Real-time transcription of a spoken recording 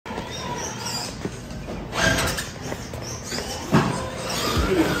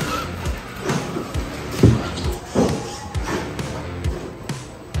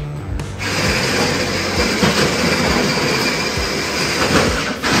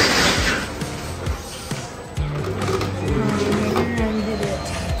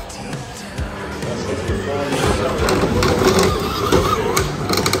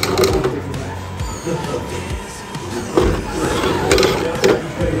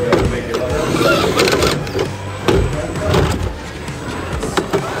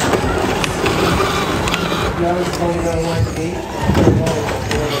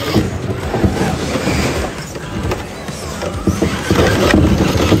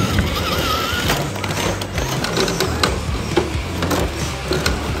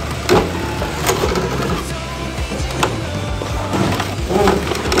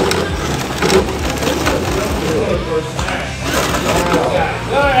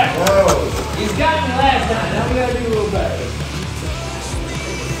Whoa. He's got me last time. Now we gotta do a little better.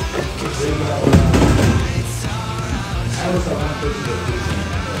 I was the one person that did it.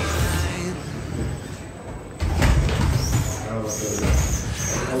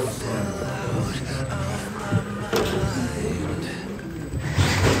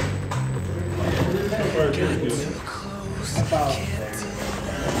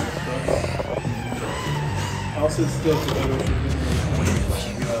 I'll sit still so that if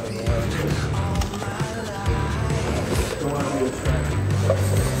you get out of the way. Don't want to be distracted.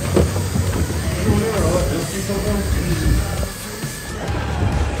 I'll let this be something.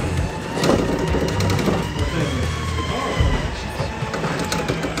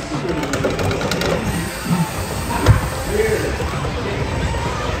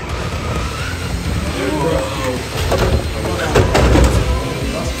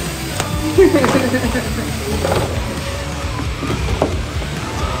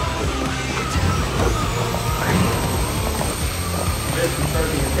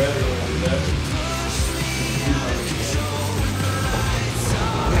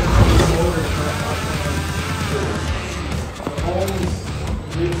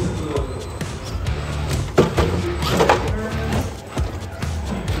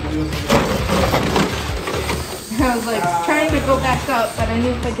 I was like trying to go back up, but I knew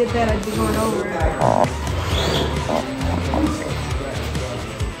if I did that I'd be going over it.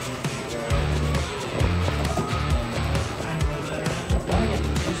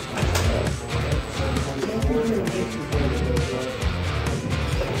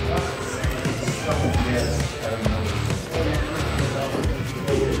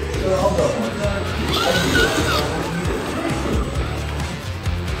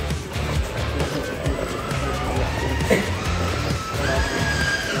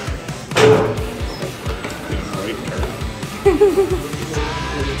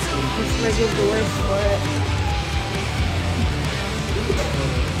 It's like the worst for it.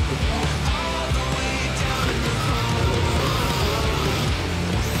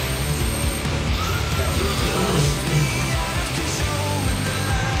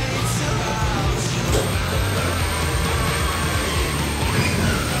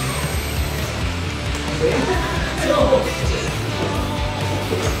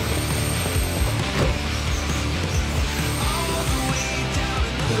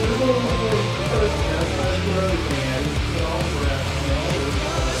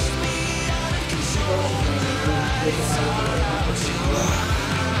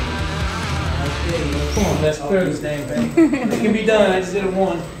 Come on, let's clear this dang thing. It can be done. I just did it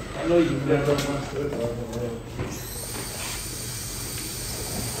one. I know you can do it.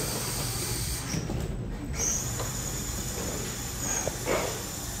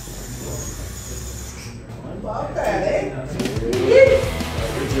 About that, eh?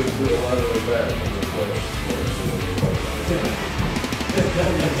 We just do a lot of the back.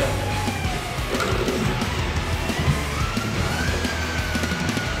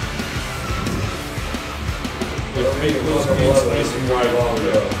 Make those beats nice and wide all the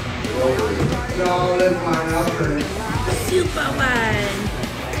way. No, that's fine. I'll turn it. Super one.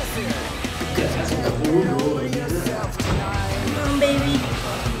 Come on, baby.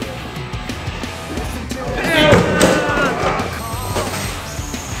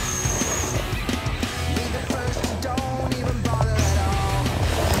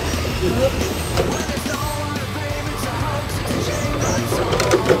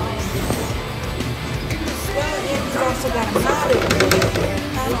 Also got a knotted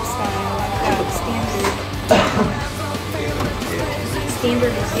style, like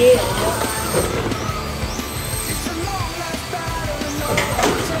standard as hell.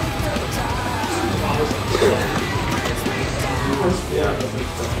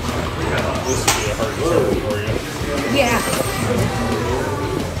 This would be a hard turn for you. Yeah.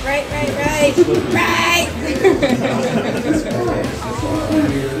 Right.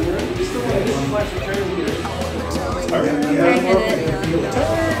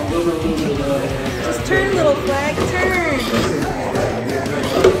 Just turn, little flag, turn.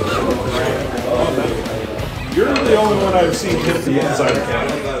 You're the only one I've seen hit the inside cap.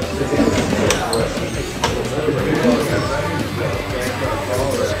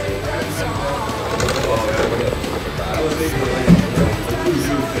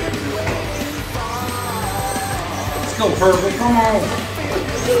 Let's go, Purple. Come on.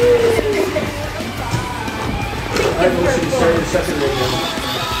 I think we should start the second one.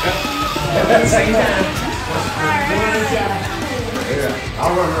 At the same time.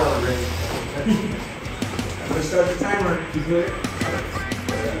 I'll run around, Rick. I'm going to start the timer. You good?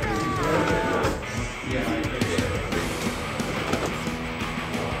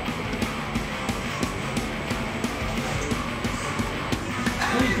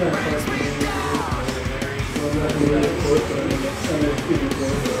 kind of fun for me. So I'm not really into it, but I'm gonna keep it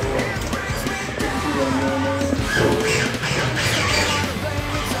going.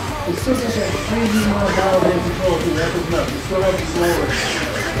 It's still got that crazy amount of dial in control too. That was nuts. You still have to slow it.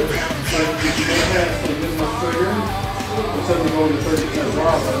 Like if you don't have like this much trigger, or suddenly go to 30%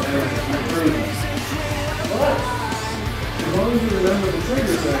 throttle and then you're crazy. But as long as you remember the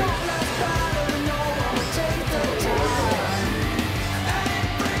trigger thing.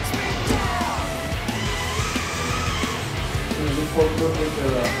 Just work perfect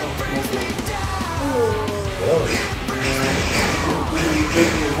Really?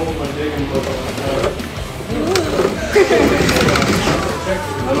 hold my digging book on the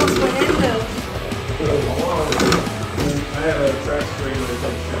Almost went in though. I have a track string with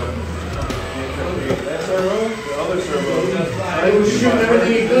that servo, the other servo. I was shooting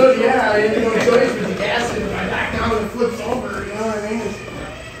everything he could, yeah. I had no choice but to gas it. If I back down and it flips over, you know what I mean?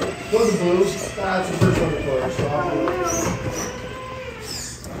 It wasn't blue. That's the first one to play, so I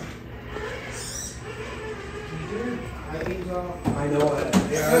know it.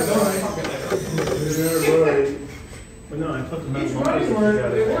 Yeah, I know it. But no, I put the metal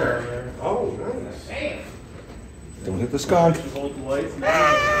there. Oh, nice. Don't hit the skunk. Hold the lights.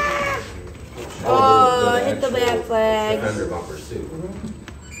 Oh, hit the back flag. Fender bumpers too.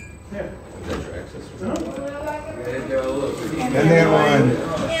 Yeah. Is that your access? And And that one.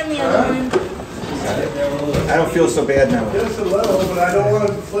 And the other one. I don't feel so bad now. Just a little, but I don't want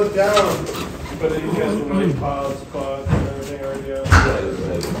it to flip down. But you got some nice pods, and everything already out.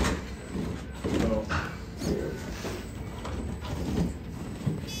 So.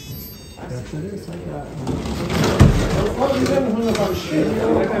 Yes, it is. I got Well, you haven't hung up on shit. I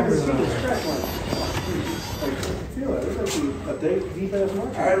can see the scratch line. Like, I feel it. It's like a deep ass mark.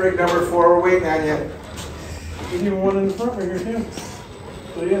 All right, rig number 4, we're waiting on you. There's even one in the front right here, too.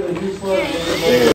 So, yeah, they do slow.